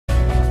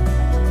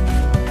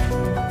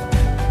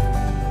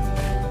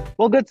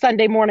Well, good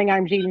Sunday morning.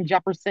 I'm Jaden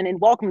Jefferson,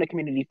 and welcome to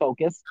Community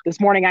Focus.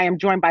 This morning, I am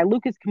joined by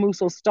Lucas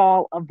Camuso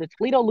Stahl of the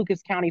Toledo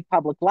Lucas County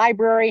Public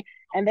Library,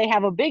 and they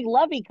have a big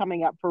levy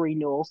coming up for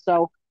renewal.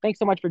 So, thanks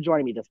so much for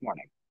joining me this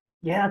morning.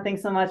 Yeah,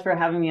 thanks so much for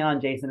having me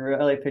on, Jason.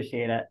 Really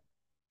appreciate it.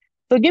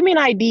 So, give me an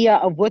idea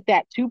of what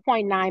that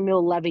 2.9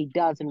 mil levy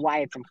does and why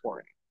it's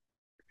important.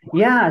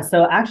 Yeah,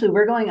 so actually,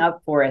 we're going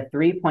up for a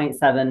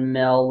 3.7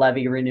 mil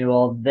levy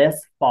renewal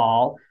this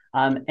fall.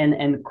 An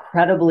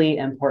incredibly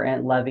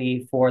important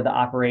levy for the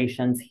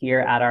operations here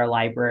at our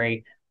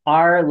library.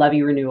 Our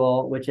levy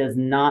renewal, which is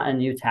not a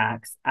new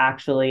tax,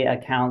 actually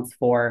accounts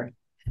for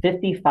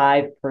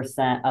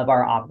 55% of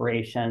our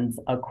operations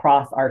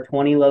across our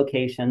 20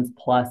 locations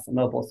plus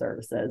mobile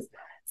services.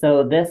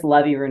 So this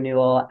levy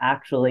renewal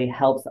actually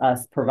helps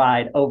us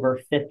provide over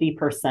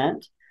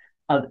 50%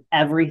 of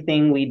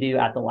everything we do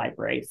at the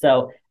library.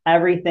 So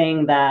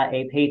everything that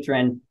a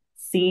patron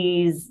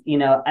sees,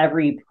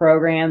 every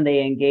program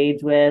they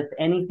engage with,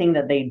 anything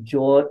that they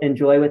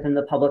enjoy within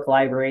the public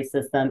library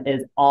system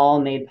is all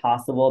made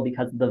possible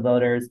because of the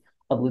voters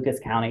of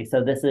Lucas County.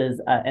 So this is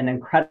an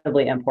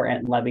incredibly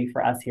important levy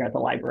for us here at the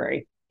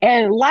library.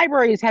 And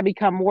libraries have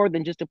become more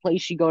than just a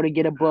place you go to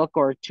get a book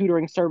or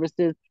tutoring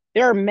services.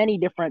 There are many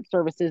different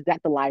services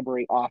that the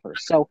library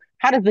offers. So,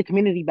 how does the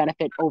community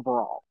benefit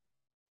overall?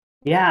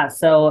 Yeah,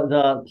 so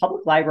the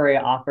public library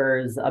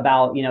offers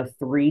about,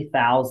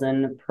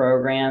 3,000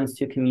 programs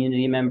to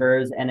community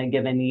members in a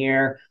given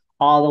year,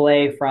 all the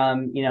way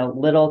from,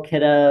 little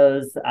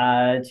kiddos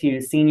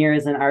to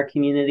seniors in our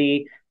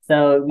community.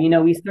 So,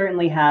 we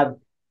certainly have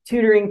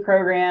tutoring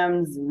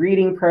programs,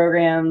 reading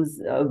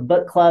programs,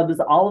 book clubs,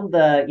 all of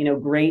the,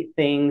 great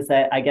things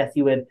that I guess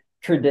you would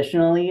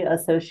traditionally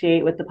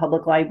associate with the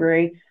public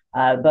library.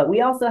 But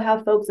we also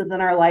have folks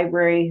within our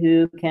library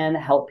who can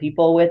help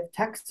people with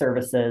tech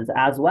services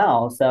as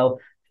well. So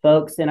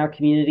folks in our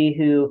community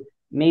who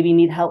maybe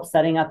need help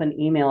setting up an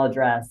email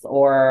address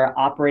or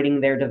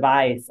operating their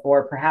device,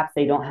 or perhaps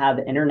they don't have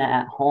internet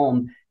at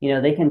home,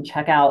 they can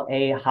check out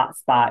a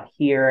hotspot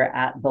here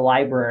at the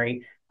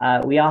library.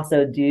 We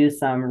also do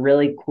some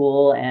really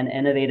cool and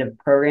innovative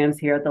programs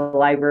here at the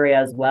library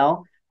as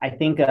well. I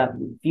think a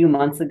few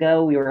months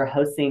ago we were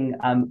hosting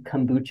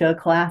kombucha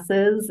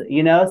classes,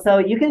 so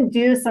you can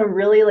do some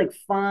really like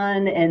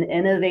fun and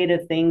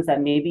innovative things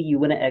that maybe you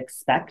wouldn't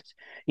expect,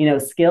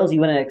 skills you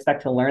wouldn't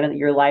expect to learn at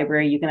your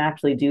library, you can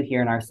actually do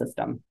here in our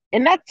system.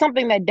 And that's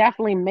something that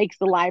definitely makes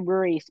the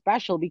library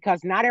special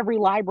because not every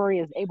library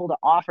is able to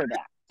offer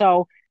that.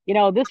 So,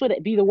 this would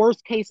be the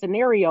worst case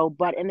scenario,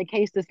 but in the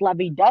case this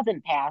levy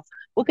doesn't pass,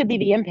 what could be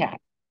the impact?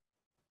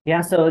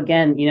 Yeah, so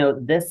again,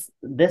 this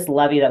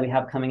levy that we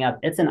have coming up,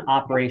 it's an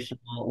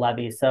operational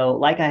levy. So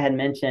like I had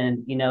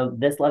mentioned,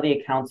 this levy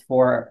accounts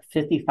for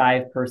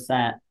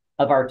 55%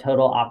 of our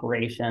total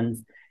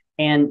operations.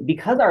 And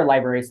because our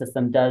library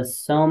system does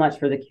so much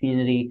for the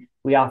community,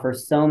 we offer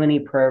so many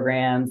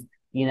programs.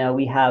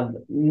 We have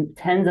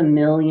tens of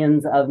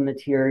millions of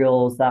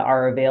materials that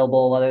are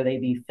available, whether they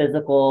be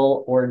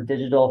physical or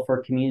digital,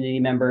 for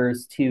community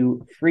members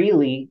to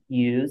freely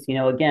use.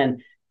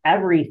 Again,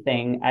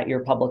 everything at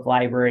your public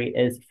library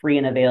is free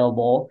and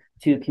available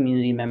to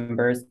community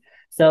members.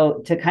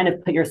 So to kind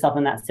of put yourself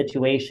in that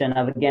situation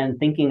of, again,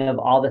 thinking of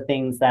all the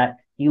things that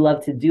you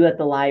love to do at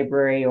the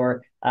library,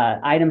 or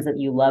items that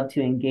you love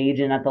to engage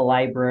in at the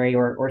library,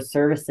 or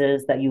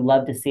services that you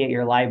love to see at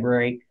your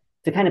library,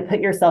 to kind of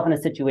put yourself in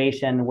a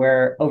situation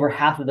where over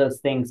half of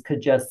those things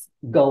could just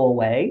go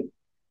away,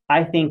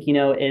 I think,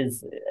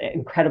 is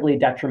incredibly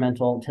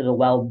detrimental to the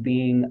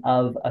well-being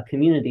of a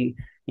community.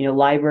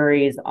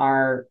 Libraries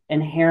are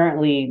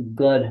inherently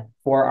good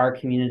for our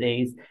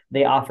communities.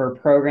 They offer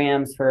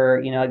programs for,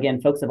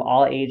 again, folks of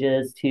all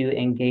ages to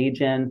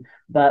engage in.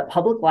 But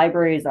public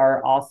libraries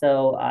are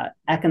also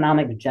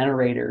economic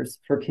generators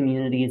for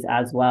communities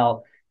as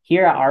well.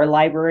 Here at our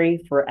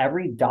library, for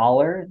every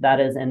dollar that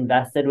is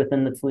invested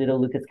within the Toledo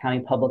Lucas County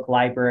Public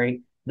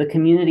Library, the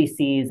community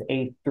sees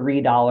a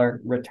 $3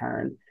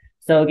 return.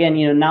 So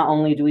again, not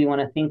only do we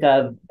want to think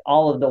of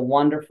all of the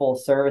wonderful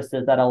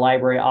services that a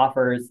library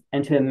offers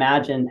and to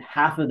imagine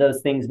half of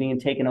those things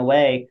being taken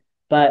away,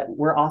 but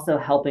we're also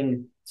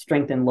helping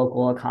strengthen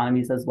local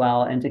economies as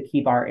well and to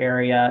keep our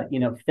area,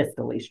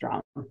 fiscally strong.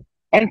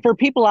 And for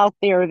people out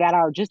there that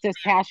are just as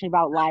passionate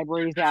about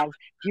libraries as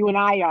you and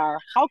I are,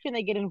 how can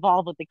they get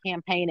involved with the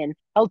campaign and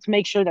help to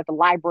make sure that the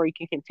library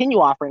can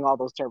continue offering all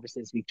those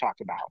services we've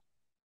talked about?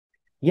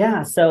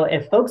 Yeah, so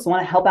if folks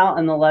want to help out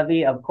in the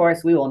levy, of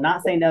course, we will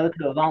not say no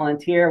to a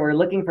volunteer. We're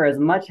looking for as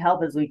much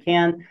help as we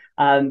can.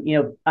 I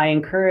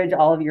encourage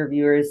all of your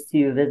viewers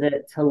to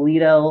visit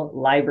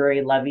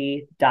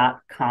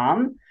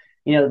ToledoLibraryLevy.com.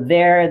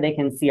 There they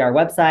can see our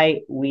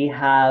website. We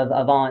have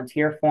a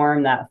volunteer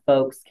form that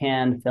folks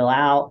can fill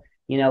out.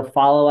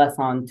 Follow us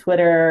on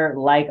Twitter,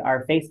 like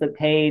our Facebook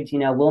page.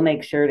 We'll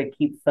make sure to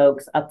keep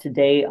folks up to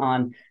date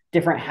on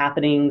different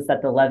happenings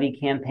that the levy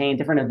campaign,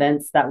 different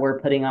events that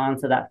we're putting on,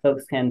 so that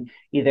folks can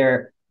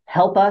either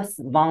help us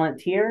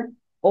volunteer,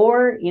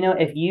 or,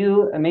 if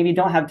you maybe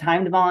don't have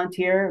time to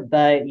volunteer,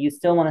 but you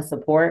still want to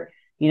support,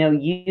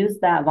 use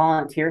that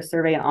volunteer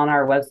survey on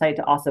our website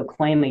to also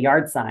claim a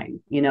yard sign.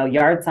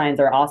 Yard signs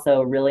are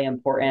also really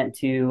important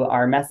to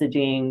our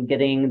messaging,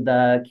 getting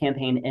the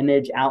campaign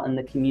image out in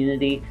the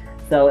community.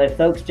 So if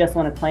folks just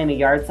want to claim a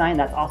yard sign,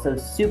 that's also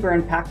super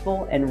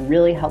impactful and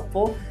really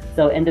helpful.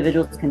 So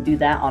individuals can do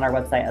that on our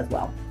website as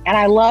well. And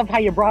I love how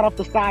you brought up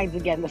the signs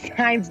again. The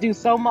signs do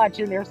so much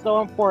and they're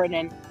so important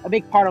and a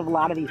big part of a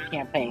lot of these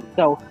campaigns.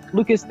 So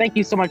Lucas, thank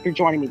you so much for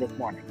joining me this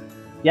morning.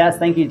 Yes,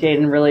 thank you,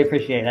 Jaden. Really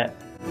appreciate it.